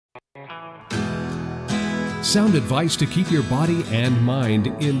Sound advice to keep your body and mind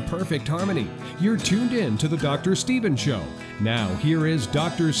in perfect harmony. You're tuned in to the Dr. Stephen Show. Now, here is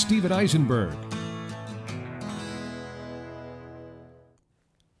Dr. Stephen Eisenberg.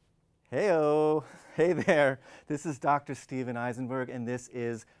 Heyo. Hey there. This is Dr. Stephen Eisenberg, and this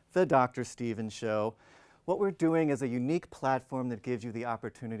is the Dr. Stephen Show. What we're doing is a unique platform that gives you the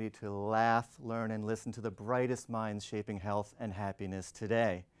opportunity to laugh, learn, and listen to the brightest minds shaping health and happiness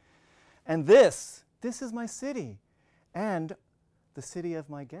today. And this is my city, and the city of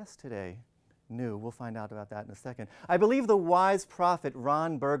my guest today. New. We'll find out about that in a second. I believe the wise prophet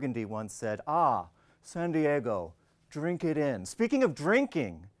Ron Burgundy once said, "Ah, San Diego, drink it in." Speaking of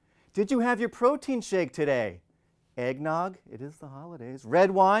drinking, did you have your protein shake today? Eggnog? It is the holidays.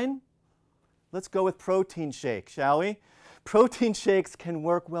 Red wine? Let's go with protein shake, shall we? Protein shakes can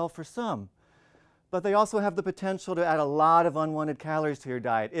work well for some, but they also have the potential to add a lot of unwanted calories to your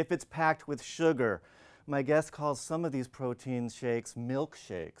diet if it's packed with sugar. My guest calls some of these protein shakes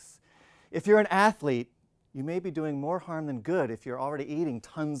milkshakes. If you're an athlete, you may be doing more harm than good if you're already eating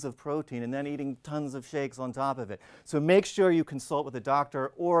tons of protein and then eating tons of shakes on top of it. So make sure you consult with a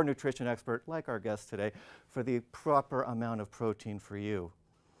doctor or a nutrition expert, like our guest today, for the proper amount of protein for you.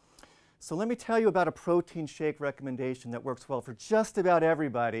 So let me tell you about a protein shake recommendation that works well for just about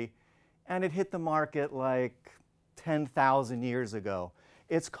everybody, and it hit the market like 10,000 years ago.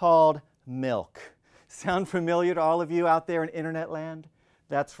 It's called milk. Sound familiar to all of you out there in internet land?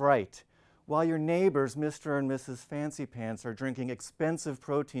 That's right. While your neighbors, Mr. and Mrs. Fancy Pants, are drinking expensive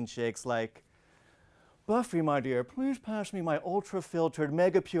protein shakes like, "Buffy, my dear, please pass me my ultra-filtered,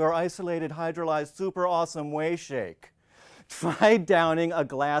 mega-pure, isolated, hydrolyzed, super awesome whey shake." Try downing a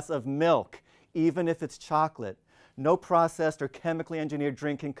glass of milk, even if it's chocolate. No processed or chemically engineered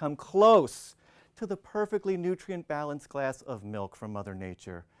drink can come close to the perfectly nutrient-balanced glass of milk from Mother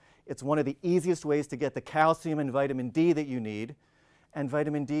Nature. It's one of the easiest ways to get the calcium and vitamin D that you need. And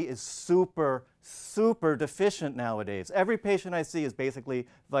vitamin D is super, super deficient nowadays. Every patient I see is basically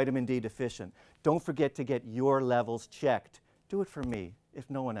vitamin D deficient. Don't forget to get your levels checked. Do it for me, if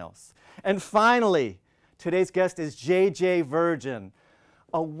no one else. And finally, today's guest is JJ Virgin,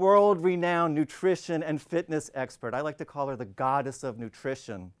 a world-renowned nutrition and fitness expert. I like to call her the goddess of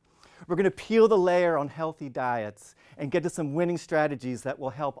nutrition. We're going to peel the layer on healthy diets and get to some winning strategies that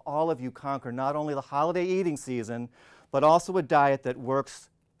will help all of you conquer not only the holiday eating season, but also a diet that works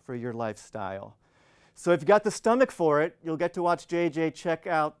for your lifestyle. So if you got the stomach for it, you'll get to watch JJ check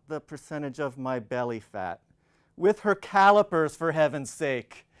out the percentage of my belly fat. With her calipers, for heaven's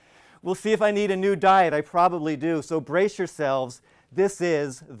sake. We'll see if I need a new diet. I probably do. So brace yourselves. This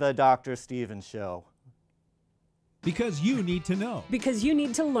is the Dr. Stephen Show. Because you need to know. Because you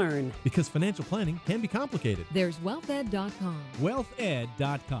need to learn. Because financial planning can be complicated. There's wealthed.com.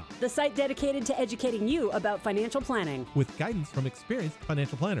 Wealthed.com. The site dedicated to educating you about financial planning. With guidance from experienced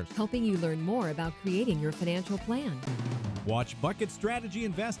financial planners. Helping you learn more about creating your financial plan. Watch Bucket Strategy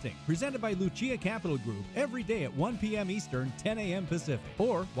Investing, presented by Lucia Capital Group, every day at 1 p.m. Eastern, 10 a.m. Pacific.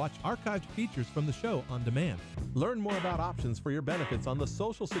 Or watch archived features from the show on demand. Learn more about options for your benefits on the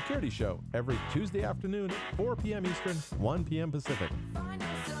Social Security Show every Tuesday afternoon at 4 p.m. Eastern, 1 p.m. Pacific.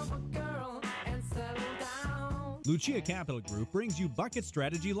 Lucia Capital Group brings you Bucket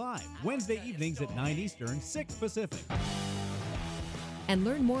Strategy Live, Wednesday evenings at 9 Eastern, 6 Pacific. And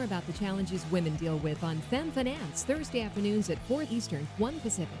learn more about the challenges women deal with on Femme Finance, Thursday afternoons at 4 Eastern, 1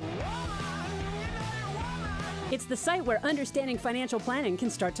 Pacific. It's the site where understanding financial planning can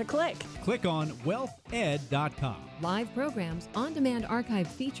start to click. Click on wealthed.com. Live programs, on-demand archived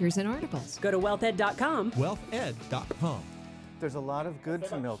features, and articles. Go to wealthed.com. Wealthed.com. There's a lot of good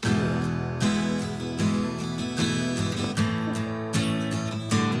to milk too.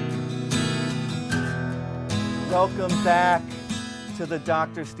 Welcome back to the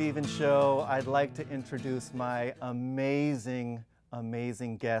Dr. Stephen Show. I'd like to introduce my amazing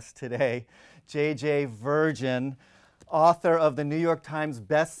guest today, JJ Virgin, author of the New York Times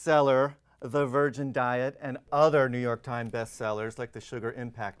bestseller, The Virgin Diet, and other New York Times bestsellers like the Sugar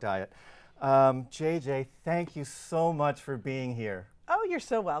Impact Diet. JJ, thank you so much for being here. Oh, you're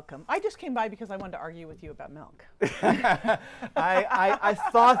so welcome. I just came by because I wanted to argue with you about milk. I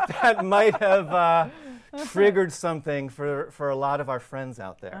thought that might have triggered something for a lot of our friends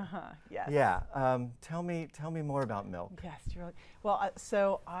out there. Yes. Yeah. Tell me more about milk. Yes, you're right. Well,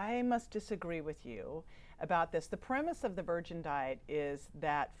 so I must disagree with you about this. The premise of the Virgin Diet is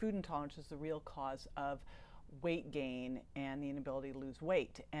that food intolerance is the real cause of weight gain and the inability to lose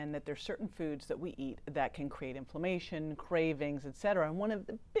weight, and that there's certain foods that we eat that can create inflammation, cravings, etc. And one of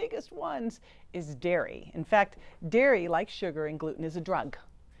the biggest ones is dairy. In fact, dairy, like sugar and gluten, is a drug.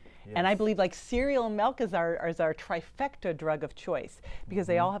 And I believe like cereal and milk is our trifecta drug of choice because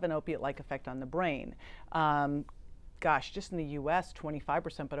they all have an opiate-like effect on the brain. Gosh, just in the U.S.,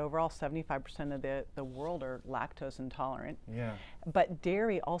 25%, but overall 75% of the world are lactose intolerant. Yeah. But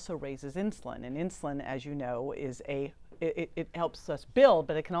dairy also raises insulin, and insulin, as you know, is it helps us build,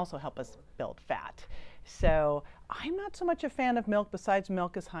 but it can also help us build fat. So I'm not so much a fan of milk, besides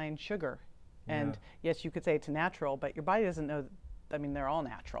milk is high in sugar. And yes, you could say it's natural, but your body doesn't know, I mean, they're all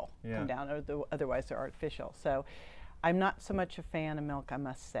natural, come down, otherwise they're artificial. So I'm not so much a fan of milk, I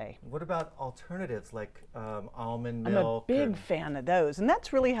must say. What about alternatives like almond I'm milk? I'm a big fan of those. And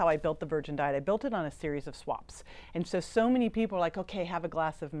that's really how I built the Virgin Diet. I built it on a series of swaps. And so many people are like, okay, have a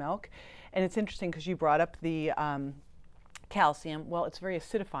glass of milk. And it's interesting because you brought up the calcium. Well, it's very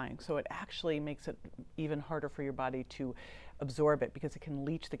acidifying, so it actually makes it even harder for your body to absorb it because it can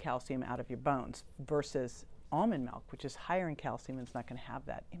leach the calcium out of your bones versus almond milk, which is higher in calcium and it's not going to have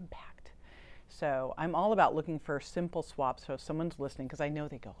that impact. So I'm all about looking for simple swaps. So if someone's listening, because I know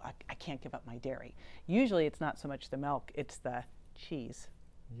they go, I can't give up my dairy. Usually it's not so much the milk, it's the cheese.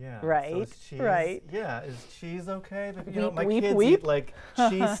 Yeah. Right. So is cheese, right. Yeah. Is cheese okay? But, Weep, my weep, kids weep. eat like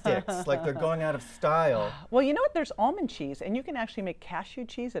cheese sticks, like they're going out of style. Well, you know what? There's almond cheese, and you can actually make cashew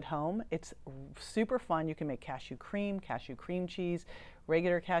cheese at home. It's super fun. You can make cashew cream cheese,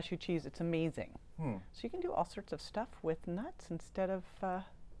 regular cashew cheese. It's amazing. So you can do all sorts of stuff with nuts instead of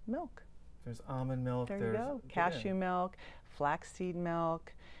milk. There's almond milk. There you go. Cashew milk, flaxseed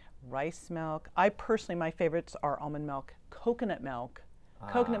milk, rice milk. I personally, my favorites are almond milk, coconut milk.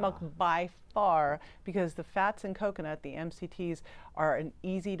 Coconut milk by far, because the fats in coconut, the MCTs, are an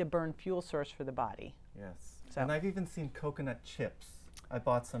easy to burn fuel source for the body. Yes. So. And I've even seen coconut chips. I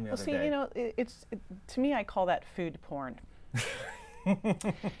bought some the other day. See, you know, to me, I call that food porn.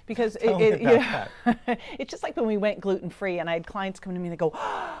 Because it's just like when we went gluten-free and I had clients come to me and they go,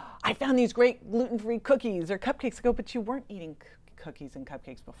 oh, I found these great gluten-free cookies or cupcakes. I go, but you weren't eating cookies and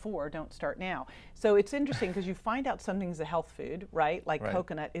cupcakes before, don't start now. So it's interesting because you find out something's a health food, right? Like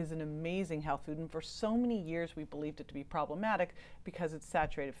coconut is an amazing health food, and for so many years we believed it to be problematic because it's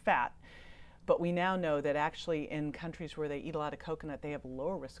saturated fat. But we now know that actually in countries where they eat a lot of coconut, they have a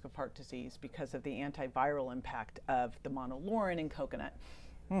lower risk of heart disease because of the antiviral impact of the monolaurin in coconut.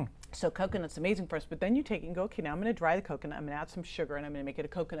 So coconut's amazing for us, but then you take it and go, okay, now I'm going to dry the coconut, I'm going to add some sugar, and I'm going to make it a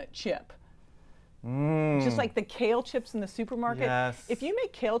coconut chip. Just like the kale chips in the supermarket. Yes. If you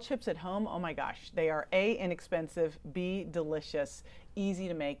make kale chips at home, oh my gosh, they are A, inexpensive, B, delicious, easy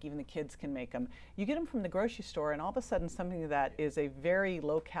to make, even the kids can make them. You get them from the grocery store and all of a sudden something that is a very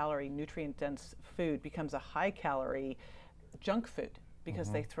low calorie, nutrient dense food becomes a high calorie junk food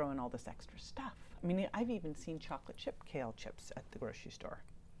because they throw in all this extra stuff. I mean, I've even seen chocolate chip kale chips at the grocery store.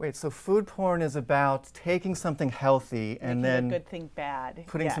 Wait, so food porn is about taking something healthy and then a good thing bad.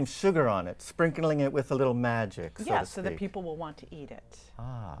 putting some sugar on it, sprinkling it with a little magic, so to speak. So that people will want to eat it.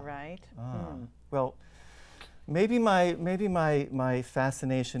 Right? Well, maybe my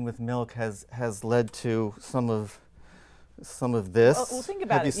fascination with milk has led to some of this. Well, think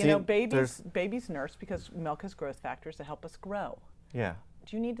about it. You know, babies nurse because milk has growth factors that help us grow. Yeah.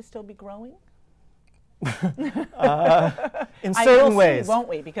 Do you need to still be growing? In certain ways. Won't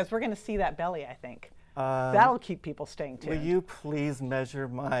we? Because we're going to see that belly, I think. That'll keep people staying tuned. Will you please measure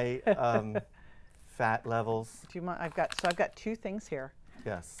my fat levels? Do you mind? I've got two things here.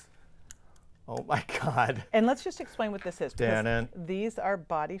 Yes. Oh my God. And let's just explain what this is. Because these are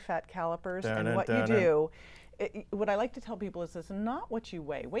body fat calipers, and what you do, what I like to tell people is this: not what you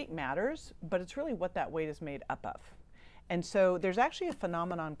weigh. Weight matters, but it's really what that weight is made up of. And so there's actually a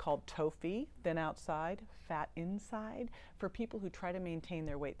phenomenon called TOFI, thin outside, fat inside, for people who try to maintain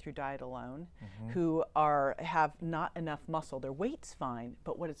their weight through diet alone, who have not enough muscle. Their weight's fine,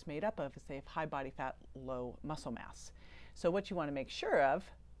 but what it's made up of is they have high body fat, low muscle mass. So what you want to make sure of,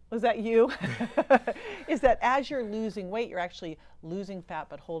 was that you? Is that as you're losing weight, you're actually losing fat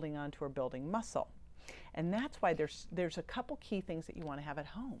but holding on to or building muscle. And that's why there's a couple key things that you want to have at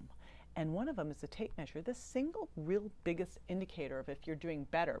home. And one of them is the tape measure, the single real biggest indicator of if you're doing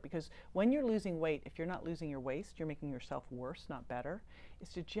better. Because when you're losing weight, if you're not losing your waist, you're making yourself worse, not better, is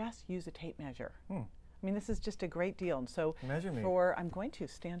to just use a tape measure. I mean, this is just a great deal. And so I'm going to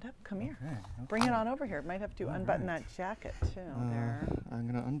stand up, come here. Okay. Bring it on over here. Might have to unbutton that jacket too. There. I'm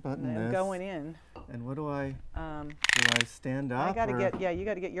going to unbutton this. I'm going in. And what do I stand up? You got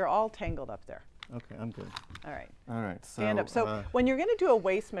to get, you're all tangled up there. Okay, I'm good. All right. All right. So, stand up. So when you're going to do a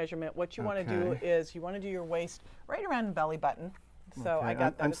waist measurement, what you want to do is you want to do your waist right around the belly button. So I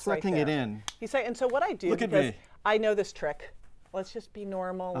got that. I'm sucking it in. And so what I do, because I know this trick, Let's just be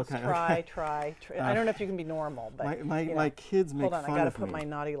normal. Let's Okay, try, okay. try. I don't know if you can be normal, but my kids make hold on, fun I got of to put me. my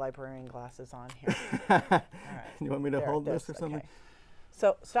naughty librarian glasses on here. You want me to There, hold this or something? Okay.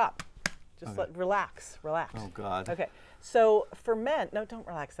 So stop. Just Okay. relax. Oh God. Okay. So for men, no, don't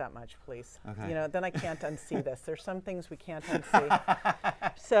relax that much, please. Okay. You know, then I can't unsee this. There's some things we can't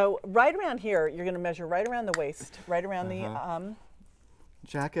unsee. So right around here, you're going to measure right around the waist, right around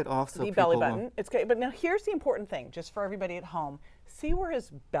Jacket off so the people belly won't- button. It's great. But now here's the important thing, just for everybody at home. See where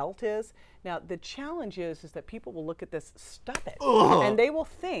his belt is? Now the challenge is that people will look at this, stop it, and they will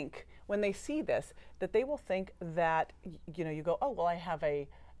think when they see this that they will think that you go, oh well, I have a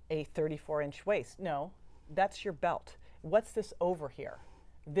 34-inch waist. No, that's your belt. What's this over here?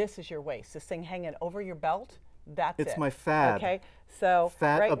 This is your waist. This thing hanging over your belt. That's it. It's my fab. Okay, so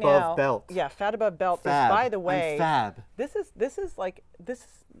Fat right above now, belt. Yeah, fat above belt. Fab. Is, by the way, I'm fab. This is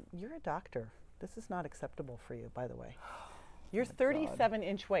you're a doctor. This is not acceptable for you, by the way. You're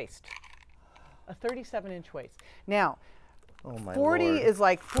 37-inch waist. A 37-inch waist. Now, Oh my 40 Lord. is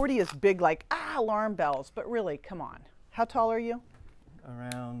like 40 is big, like alarm bells. But really, come on. How tall are you?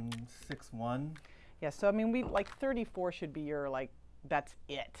 Around 6'1". Yeah. So I mean, we like 34 should be your like. That's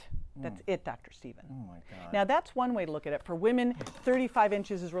it. That's it, Dr. Stephen. Oh my God. Now that's one way to look at it. For women, 35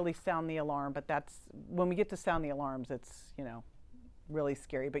 inches is really sound the alarm, but that's when we get to sound the alarms, it's really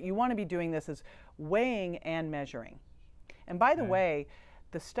scary. But you want to be doing this as weighing and measuring. And by the way,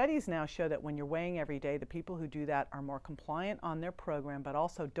 the studies now show that when you're weighing every day, the people who do that are more compliant on their program, but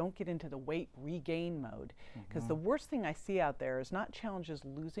also don't get into the weight regain mode. Because the worst thing I see out there is not challenges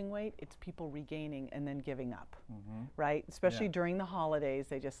losing weight, it's people regaining and then giving up, right? Especially during the holidays,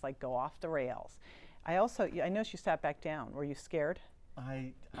 they just like go off the rails. I noticed you sat back down. Were you scared?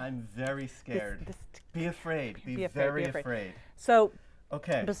 I'm very scared. Be afraid. Be very afraid. So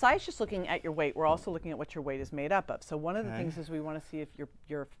Okay. besides just looking at your weight, we're also looking at what your weight is made up of. So one of the things is we want to see if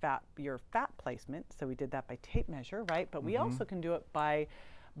your fat placement. So we did that by tape measure, right? But we also can do it by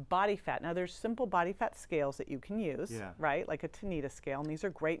body fat. Now there's simple body fat scales that you can use, right? Like a Tanita scale, and these are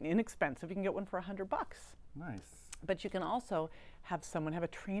great and inexpensive. You can get one for $100. Nice. But you can also have a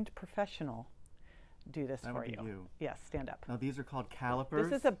trained professional do this That for would be you. you. Yes, stand up. Now these are called calipers.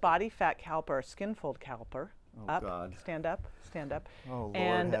 This is a body fat caliper, a skin fold caliper. Oh, up, God. stand up, stand up. Oh, Lord,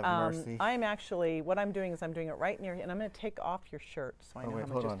 and have mercy. what I'm doing is I'm doing it right near you, and I'm going to take off your shirt so I know wait,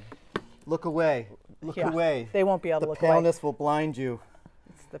 how much hold on. Look away. Look away. They won't be able to look The away. paleness will blind you.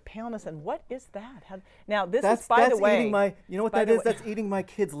 It's the paleness, and what is that? Now this That's is, by the way, eating my. You know what by that the is? way- That's eating my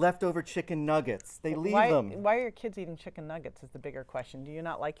kids' leftover chicken nuggets. They leave them. Why are your kids eating chicken nuggets? Is the bigger question. Do you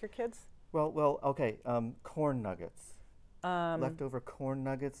not like your kids? Well, okay. Corn nuggets. Leftover corn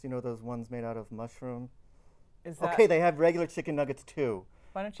nuggets. You know those ones made out of mushroom. Is that Okay, they have regular chicken nuggets too.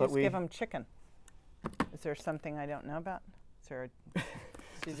 Why don't you but just give them chicken? Is there something I don't know about? Is there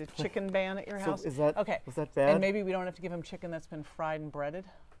a chicken ban at your So house? is that- okay? was that bad? And maybe we don't have to give them chicken that's been fried and breaded.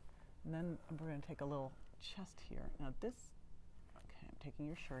 And then we're going to take a little chest here. Now this. Okay, I'm taking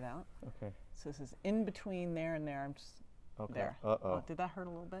your shirt out. Okay. So this is in between there and there. I'm just there. Uh-oh. Oh, did that hurt a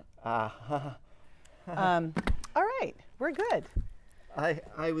little bit? Ah. All right, we're good.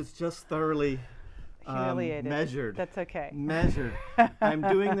 I was just thoroughly Humiliated. measured. That's okay. Measured. I'm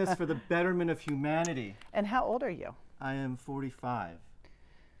doing this for the betterment of humanity. And how old are you? I am 45.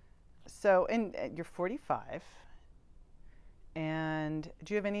 So, you're 45. And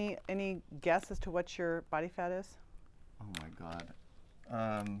do you have any guess as to what your body fat is? Oh my God.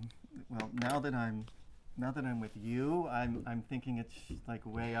 Well, now that I'm with you, I'm thinking it's like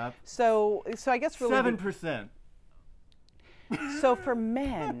way up. So I guess really 7%. So for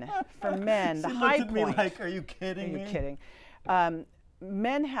men, the She high looked at me point. like, are you kidding me? Are you kidding?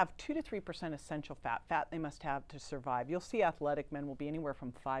 Men have 2 to 3% essential fat they must have to survive. You'll see athletic men will be anywhere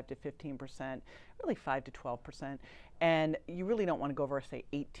from 5 to 15%, really 5 to 12%, and you really don't want to go over, say,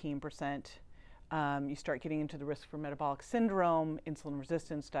 18%. You start getting into the risk for metabolic syndrome, insulin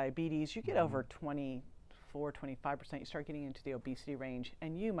resistance, diabetes. You get over 24, 25%. You start getting into the obesity range,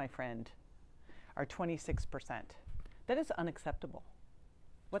 and you, my friend, are 26%. That is unacceptable.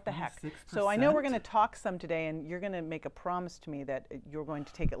 What the heck? 26%? So I know we're going to talk some today, and you're going to make a promise to me that you're going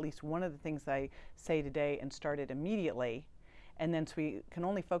to take at least one of the things I say today and start it immediately. And then so we can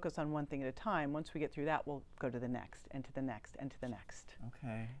only focus on one thing at a time. Once we get through that, we'll go to the next, and to the next, and to the next.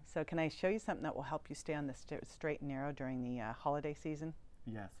 Okay. So can I show you something that will help you stay on the straight and narrow during the holiday season?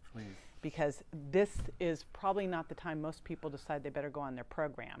 Yes, please. Because this is probably not the time most people decide they better go on their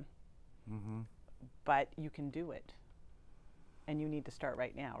program. But you can do it. And you need to start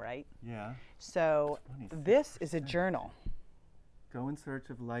right now, right? Yeah. So this is a journal. Go in search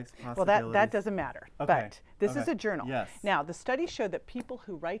of life's Well, possibilities. that doesn't matter. Okay. But this is a journal. Yes. Now, the studies show that people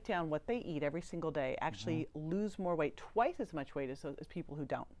who write down what they eat every single day actually lose more weight, twice as much weight as people who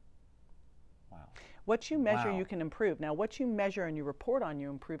don't. Wow. What you measure, Wow. you can improve. Now, what you measure and you report on, you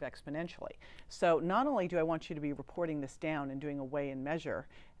improve exponentially. So not only do I want you to be reporting this down and doing a weigh and measure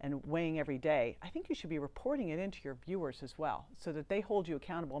and weighing every day, I think you should be reporting it into your viewers as well so that they hold you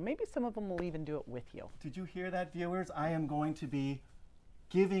accountable. Maybe some of them will even do it with you. Did you hear that, viewers? I am going to be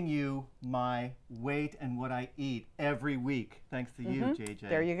giving you my weight and what I eat every week, thanks to you, JJ.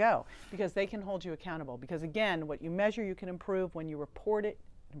 There you go. Because they can hold you accountable. Because again, what you measure, you can improve. When you report it,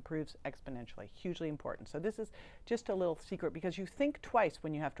 it improves exponentially. Hugely important. So this is just a little secret because you think twice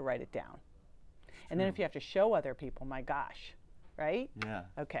when you have to write it down. And then if you have to show other people, my gosh, right? Yeah.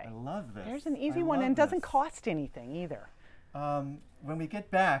 Okay. I love this. There's an easy I one love and it doesn't this. cost anything either. When we get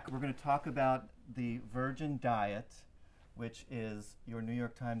back, we're going to talk about the Virgin Diet, which is your New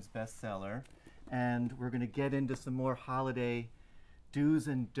York Times bestseller, and we're going to get into some more holiday do's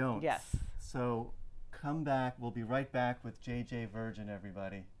and don'ts. Yes. So come back. We'll be right back with JJ Virgin,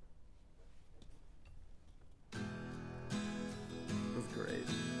 everybody. That was great.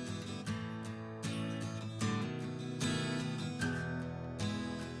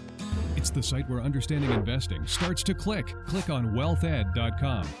 It's the site where understanding investing starts to click. Click on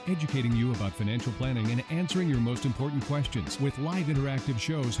wealthed.com, educating you about financial planning and answering your most important questions with live interactive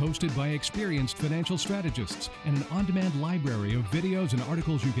shows hosted by experienced financial strategists and an on-demand library of videos and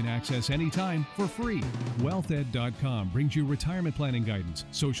articles you can access anytime for free. Wealthed.com brings you retirement planning guidance,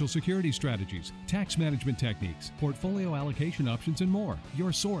 social security strategies, tax management techniques, portfolio allocation options, and more.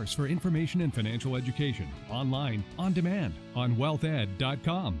 Your source for information and financial education, online, on demand, on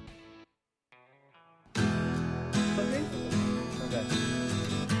wealthed.com.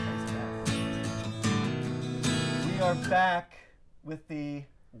 We are back with the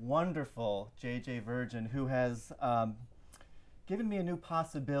wonderful JJ Virgin, who has given me a new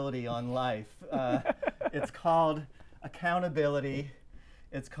possibility on life. It's called accountability.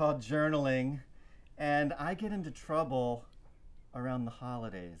 It's called journaling. And I get into trouble around the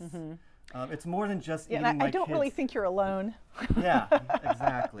holidays. It's more than just eating my I don't kids. really think you're alone. Yeah,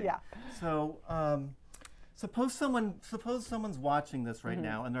 exactly. Yeah. So suppose someone's watching this right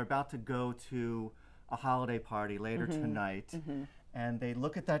now and they're about to go to a holiday party later tonight, and they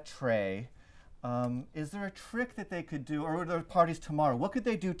look at that tray. Is there a trick that they could do, or are there parties tomorrow? What could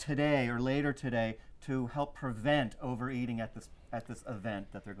they do today or later today to help prevent overeating at this event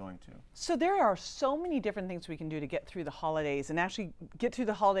that they're going to? So there are so many different things we can do to get through the holidays and actually get through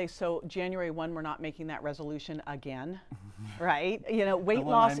the holidays so January 1 we're not making that resolution again, right? You know, weight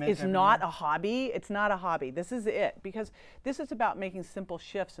loss is not a hobby. It's not a hobby. This is it, because this is about making simple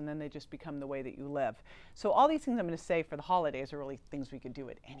shifts and then they just become the way that you live. So all these things I'm going to say for the holidays are really things we could do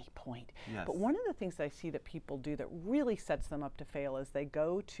at any point. Yes. But one of the things that I see that people do that really sets them up to fail is they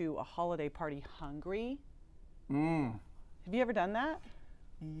go to a holiday party hungry. Have you ever done that?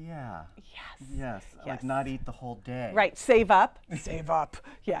 Yeah. Yes. Yes. Like Yes. not eat the whole day. Right, save up. Save up,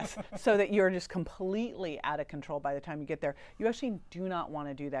 yes. So that you're just completely out of control by the time you get there. You actually do not want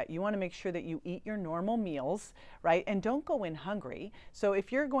to do that. You want to make sure that you eat your normal meals, right? And don't go in hungry. So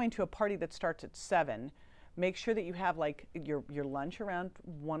if you're going to a party that starts at 7, make sure that you have like your lunch around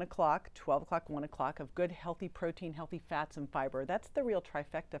 1 o'clock, 12 o'clock, 1 o'clock of good healthy protein, healthy fats, and fiber. That's the real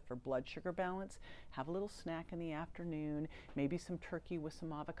trifecta for blood sugar balance. Have a little snack in the afternoon, maybe some turkey with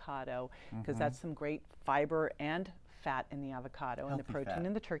some avocado, because that's some great fiber and fat in the avocado and the protein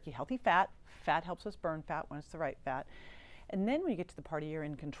in the turkey. Healthy fat. Fat helps us burn fat when it's the right fat. And then when you get to the party, you're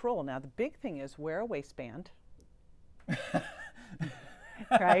in control. Now the big thing is wear a waistband.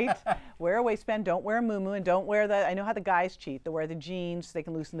 Right? Wear a waistband, don't wear a muumuu, and don't wear the, I know how the guys cheat, they wear the jeans so they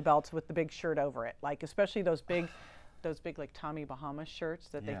can loosen the belts with the big shirt over it. Like especially those big like Tommy Bahama shirts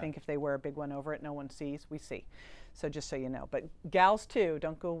that they think if they wear a big one over it, no one sees. We see. So just so you know. But gals too,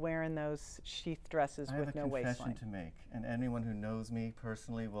 don't go wearing those sheath dresses with no waistline. I have a confession to make, and anyone who knows me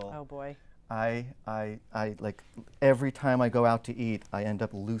personally will. Oh boy. I like every time I go out to eat, I end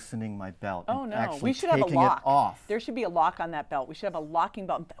up loosening my belt. Oh and no, actually we should have a taking lock. It off. There should be a lock on that belt. We should have a locking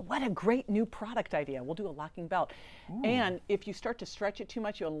belt. What a great new product idea. We'll do a locking belt. Ooh. And if you start to stretch it too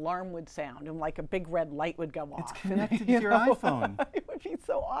much, your alarm would sound and like a big red light would go off. It's connected to your iPhone. It would be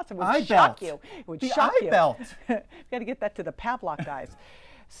so awesome. It would shock you. It would shock you. The iBelt. We've got to get that to the Pavlok guys.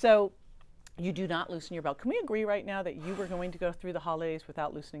 So you do not loosen your belt. Can we agree right now that you were going to go through the holidays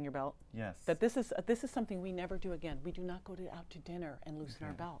without loosening your belt? Yes. That this is something we never do again. We do not go out to dinner and loosen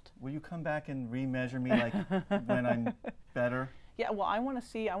our belt. Will you come back and remeasure me like when I'm better? Yeah, well, I want to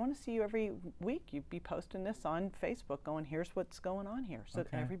see you every week. You'd be posting this on Facebook going, here's what's going on here. So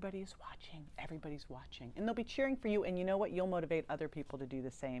everybody's watching. Everybody's watching. And they'll be cheering for you. And you know what? You'll motivate other people to do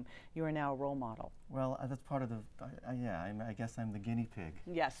the same. You are now a role model. Well, that's part of the, I guess I'm the guinea pig.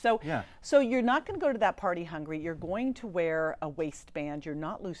 Yes. So you're not going to go to that party hungry. You're going to wear a waistband. You're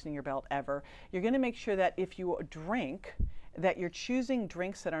not loosening your belt ever. You're going to make sure that if you drink, that you're choosing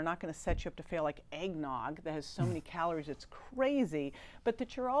drinks that are not going to set you up to fail, like eggnog that has so many calories it's crazy, but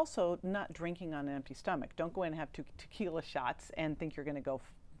that you're also not drinking on an empty stomach. Don't go in and have 2 tequila shots and think you're going to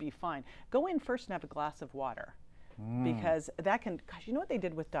be fine. Go in first and have a glass of water. Because that can, gosh, you know what they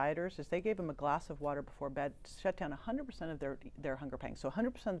did with dieters is they gave them a glass of water before bed to shut down 100% of their hunger pangs. So 100%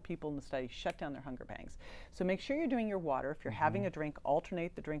 of the people in the study shut down their hunger pangs. So make sure you're doing your water. If you're having a drink,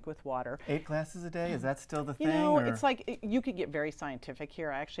 alternate the drink with water. 8 glasses a day, is that still the thing? You know, or? it's like, you could get very scientific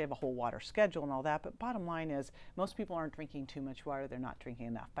here. I actually have a whole water schedule and all that, but bottom line is most people aren't drinking too much water. They're not drinking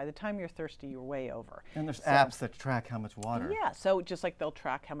enough. By the time you're thirsty, you're way over. And there's apps that track how much water. Yeah, so just like they'll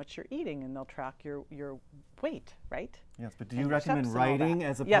track how much you're eating and they'll track your weight, right? Yes, but do you recommend writing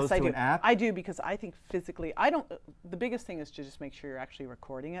as opposed to an app? I do, because I think physically, the biggest thing is to just make sure you're actually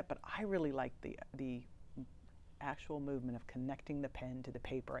recording it, but I really like the actual movement of connecting the pen to the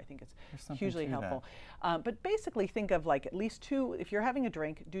paper. I think it's hugely helpful. But basically think of like at least 2, if you're having a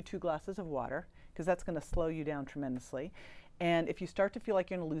drink, do 2 glasses of water, because that's going to slow you down tremendously. And if you start to feel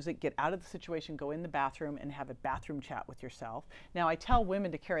like you're going to lose it, get out of the situation, go in the bathroom and have a bathroom chat with yourself. Now, I tell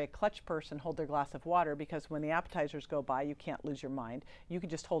women to carry a clutch purse and hold their glass of water, because when the appetizers go by, you can't lose your mind. You can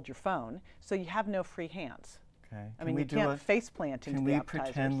just hold your phone, so you have no free hands. Okay. I mean, you can't face plant into the appetizers. Can we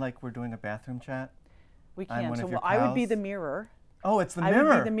pretend like we're doing a bathroom chat? We can. So I would be the mirror. Oh, it's the mirror.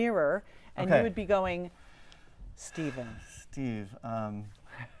 I would be the mirror, and you would be going, Steve,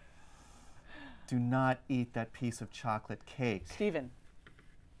 do not eat that piece of chocolate cake. Stephen,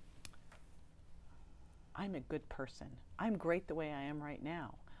 I'm a good person. I'm great the way I am right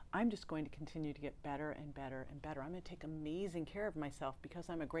now. I'm just going to continue to get better and better and better. I'm going to take amazing care of myself because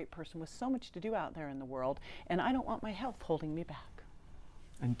I'm a great person with so much to do out there in the world, and I don't want my health holding me back.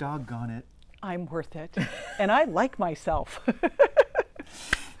 And doggone it, I'm worth it, and I like myself.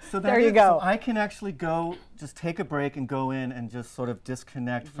 So there you go. So I can actually go, just take a break and go in and just sort of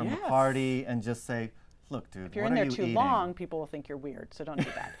disconnect from the party and just say, look, dude, if you're in there too long, people will think you're weird, so don't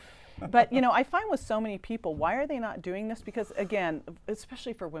do that. But, you know, I find with so many people, why are they not doing this? Because, again,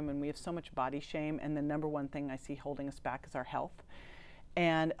 especially for women, we have so much body shame, and the #1 thing I see holding us back is our health.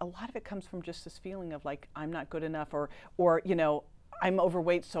 And a lot of it comes from just this feeling of, like, I'm not good enough, or you know, I'm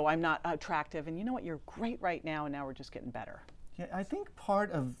overweight, so I'm not attractive. And you know what? You're great right now, and now we're just getting better. Yeah, I think part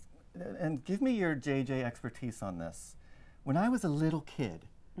of, and give me your JJ expertise on this. When I was a little kid,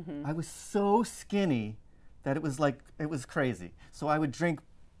 I was so skinny that it was crazy. So I would drink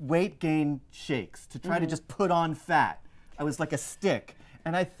weight gain shakes to try to just put on fat. I was like a stick.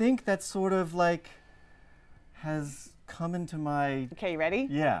 And I think that sort of like has come into my... Okay, you ready?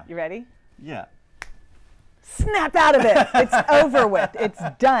 Yeah. You ready? Yeah. Snap out of it. It's over with. It's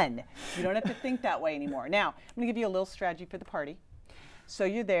done. You don't have to think that way anymore. Now, I'm going to give you a little strategy for the party. So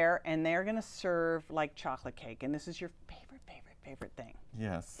you're there, and they're going to serve like chocolate cake, and this is your favorite thing.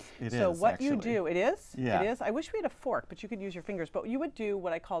 Yes, it is. So what you do, it is? Yeah. It is? I wish we had a fork, but you could use your fingers. But you would do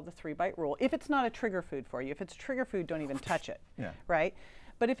what I call the 3-bite rule. If it's not a trigger food for you. If it's a trigger food, don't even touch it. Yeah. Right?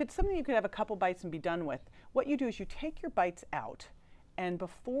 But if it's something you could have a couple bites and be done with, what you do is you take your bites out, and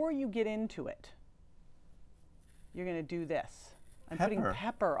before you get into it, you're going to do this. I'm putting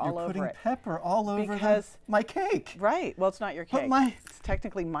pepper all over it. You're putting pepper all over my cake. Right. Well, it's not your cake. It's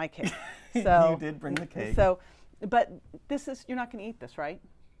technically my cake. So you did bring the cake. So, but this is, you're not going to eat this, right?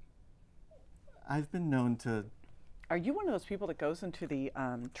 I've been known to. Are you one of those people that goes into the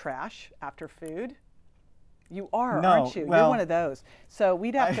trash after food? You are, no, aren't you? Well, you're one of those. So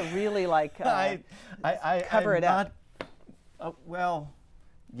we'd have to really like cover it up. Well.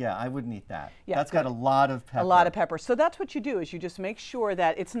 Yeah, I wouldn't eat that. Yeah, that's got a lot of pepper. A lot of pepper. So that's what you do, is you just make sure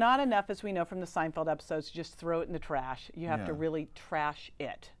that it's not enough, as we know from the Seinfeld episodes, to just throw it in the trash. You have to really trash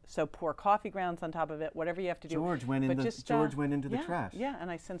it. So pour coffee grounds on top of it, whatever you have to do. George went into the trash. Yeah,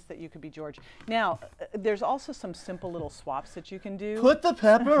 and I sense that you could be George. Now, there's also some simple little swaps that you can do. Put the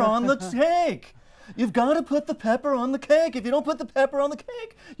pepper on the cake. You've got to put the pepper on the cake. If you don't put the pepper on the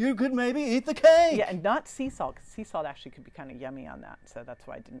cake, you could maybe eat the cake. Yeah, and not sea salt. Sea salt actually could be kind of yummy on that, so that's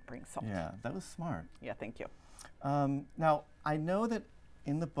why I didn't bring salt. Yeah, that was smart. Yeah, thank you. Now, I know that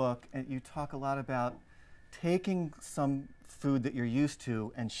in the book you talk a lot about taking some food that you're used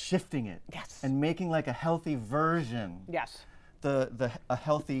to and shifting it. Yes. And making like a healthy version. Yes. A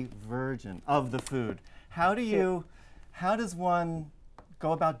healthy version of the food. How do you how does one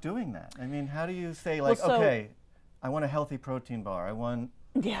go about doing that? I mean, how do you say, like, Well, okay, I want a healthy protein bar. I want...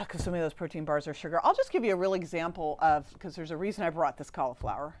 Yeah, because so many of those protein bars are sugar. I'll just give you a real example of, because there's a reason I brought this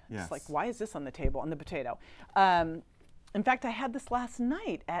cauliflower. Yes. It's like, why is this on the table? And the potato. In fact, I had this last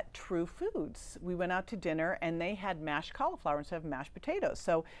night at True Foods. We went out to dinner and they had mashed cauliflower instead of mashed potatoes.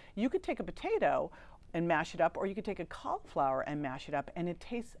 So you could take a potato and mash it up, or you could take a cauliflower and mash it up, and it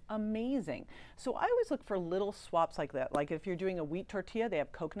tastes amazing. So I always look for little swaps like that. Like if you're doing a wheat tortilla, they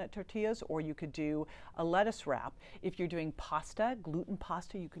have coconut tortillas, or you could do a lettuce wrap. If you're doing pasta, gluten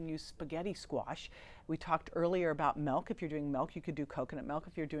pasta, you can use spaghetti squash. We talked earlier about milk. If you're doing milk, you could do coconut milk.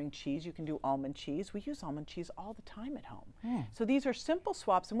 If you're doing cheese, you can do almond cheese. We use almond cheese all the time at home. So these are simple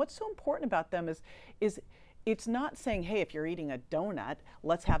swaps, and what's so important about them is it's not saying, hey, if you're eating a donut,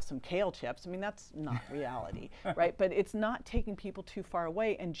 let's have some kale chips. I mean, that's not reality, right? But it's not taking people too far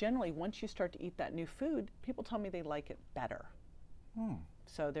away. And generally, once you start to eat that new food, people tell me they like it better.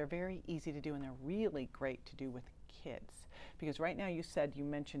 So they're very easy to do, and they're really great to do with kids. Because right now you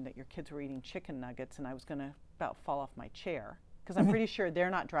mentioned that your kids were eating chicken nuggets, and I was going to about fall off my chair. Because I'm pretty sure they're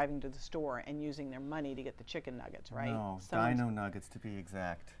not driving to the store and using their money to get the chicken nuggets, right? No, dino nuggets to be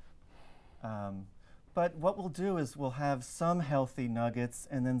exact. But what we'll do is we'll have some healthy nuggets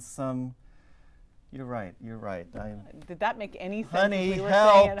and then some. You're right. Did that make any sense? Honey, we were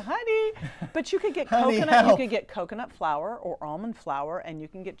help. saying, honey, but you could get Honey, coconut. help. You could get coconut flour or almond flour, and you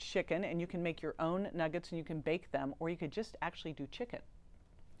can get chicken, and you can make your own nuggets, and you can bake them, or you could just actually do chicken.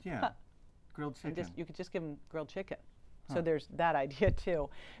 Yeah, grilled chicken. You could just give them grilled chicken. So there's that idea too.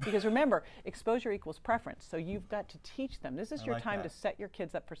 Because remember, exposure equals preference. So you've got to teach them. This is your time to set your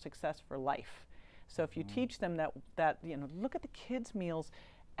kids up for success for life. So if you teach them that look at the kids' meals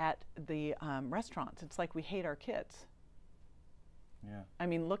at the restaurants. It's like we hate our kids. Yeah. I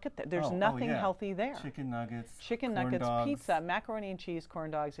mean, look at that. There's nothing healthy there. Chicken nuggets, chicken corn nuggets, dogs. pizza, macaroni and cheese,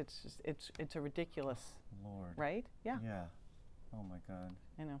 corn dogs. It's a ridiculous. Lord. Right? Yeah. Yeah. Oh my God.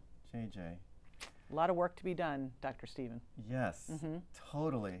 I know. JJ. A lot of work to be done, Dr. Stephen. Yes.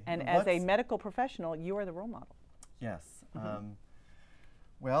 Totally. And as a medical professional, you are the role model. Yes.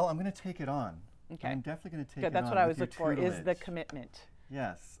 Well, I'm going to take it on. Okay. I'm definitely going to take Good. it That's on what I with was your looking for, is the tutelage. commitment.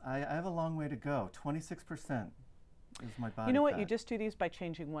 Yes. I have a long way to go. 26% is my body You know what? fat. You just do these by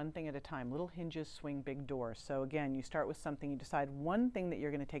changing one thing at a time. Little hinges swing big doors. So again, you start with something, you decide one thing that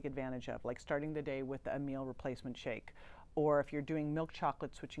you're going to take advantage of, like starting the day with a meal replacement shake. Or if you're doing milk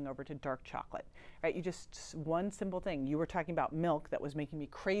chocolate, switching over to dark chocolate, right? You just, one simple thing. You were talking about milk that was making me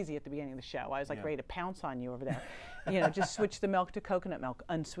crazy at the beginning of the show. I was like ready to pounce on you over there. Just switch the milk to coconut milk,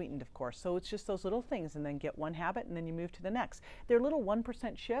 unsweetened, of course. So it's just those little things, and then get one habit, and then you move to the next. They're little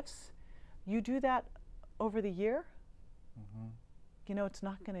 1% shifts. You do that over the year, it's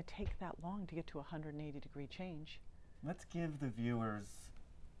not going to take that long to get to 180-degree change. Let's give the viewers,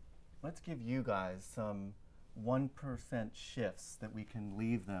 let's give you guys some 1% shifts that we can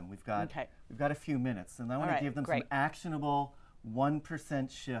leave them. We've got a few minutes, and I want to give them some actionable 1%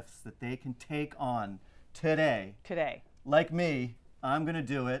 shifts that they can take on today. Like me, I'm going to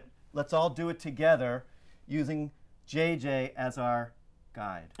do it. Let's all do it together using JJ as our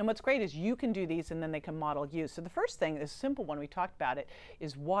guide. And what's great is you can do these, and then they can model you. So the first thing, this simple one, we talked about it,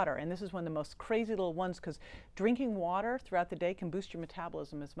 is water. And this is one of the most crazy little ones, because drinking water throughout the day can boost your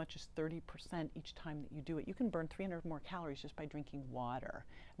metabolism as much as 30% each time that you do it. You can burn 300 more calories just by drinking water.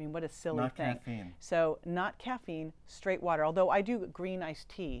 I mean, what a silly thing. Not caffeine. So not caffeine, straight water. Although I do green iced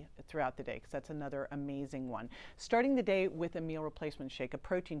tea throughout the day, because that's another amazing one. Starting the day with a meal replacement shake, a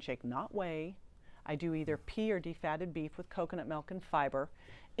protein shake, not whey. I do either pea or defatted beef with coconut milk and fiber.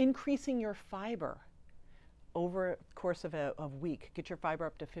 Increasing your fiber over the course of a week. Get your fiber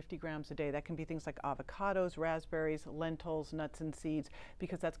up to 50 grams a day. That can be things like avocados, raspberries, lentils, nuts and seeds,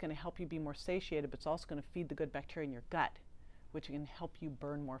 because that's going to help you be more satiated, but it's also going to feed the good bacteria in your gut, which can help you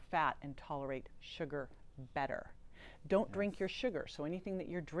burn more fat and tolerate sugar better. Don't drink your sugar. So anything that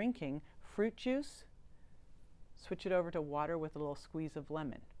you're drinking, fruit juice, switch it over to water with a little squeeze of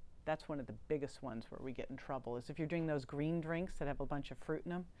lemon. That's one of the biggest ones where we get in trouble, is if you're doing those green drinks that have a bunch of fruit in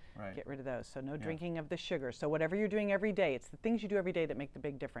them, get rid of those. So no drinking of the sugar. So whatever you're doing every day, it's the things you do every day that make the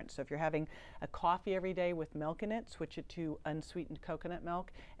big difference. So if you're having a coffee every day with milk in it, switch it to unsweetened coconut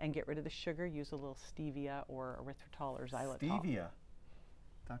milk and get rid of the sugar. Use a little stevia or erythritol or xylitol. Stevia.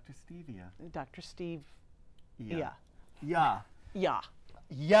 Dr. Stevia. Dr. Steve. Yeah. Yeah.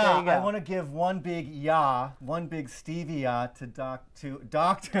 Yeah, I want to give one big stevia to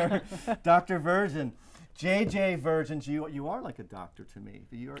Dr. Virgin. JJ Virgins, you are like a doctor to me.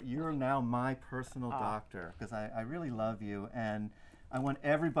 You're now my personal doctor, because I really love you, and I want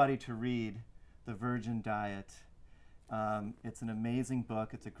everybody to read The Virgin Diet. It's an amazing book.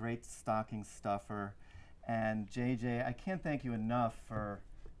 It's a great stocking stuffer. And JJ, I can't thank you enough for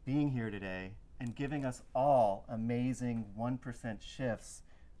being here today and giving us all amazing 1% shifts.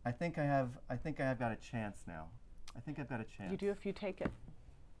 I think I've got a chance now. I think I've got a chance. You do if you take it.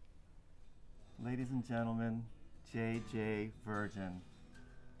 Ladies and gentlemen, JJ Virgin.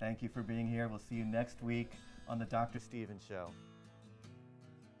 Thank you for being here. We'll see you next week on the Dr. Steven Show.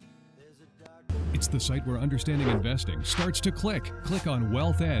 It's the site where understanding investing starts to click. Click on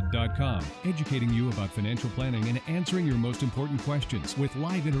wealthed.com, educating you about financial planning and answering your most important questions with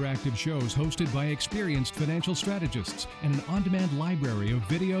live interactive shows hosted by experienced financial strategists and an on-demand library of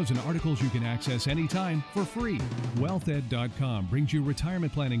videos and articles you can access anytime for free. Wealthed.com brings you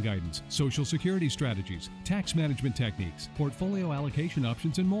retirement planning guidance, social security strategies, tax management techniques, portfolio allocation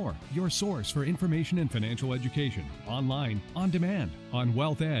options, and more. Your source for information and financial education, online, on demand, on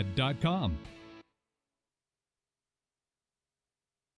wealthed.com.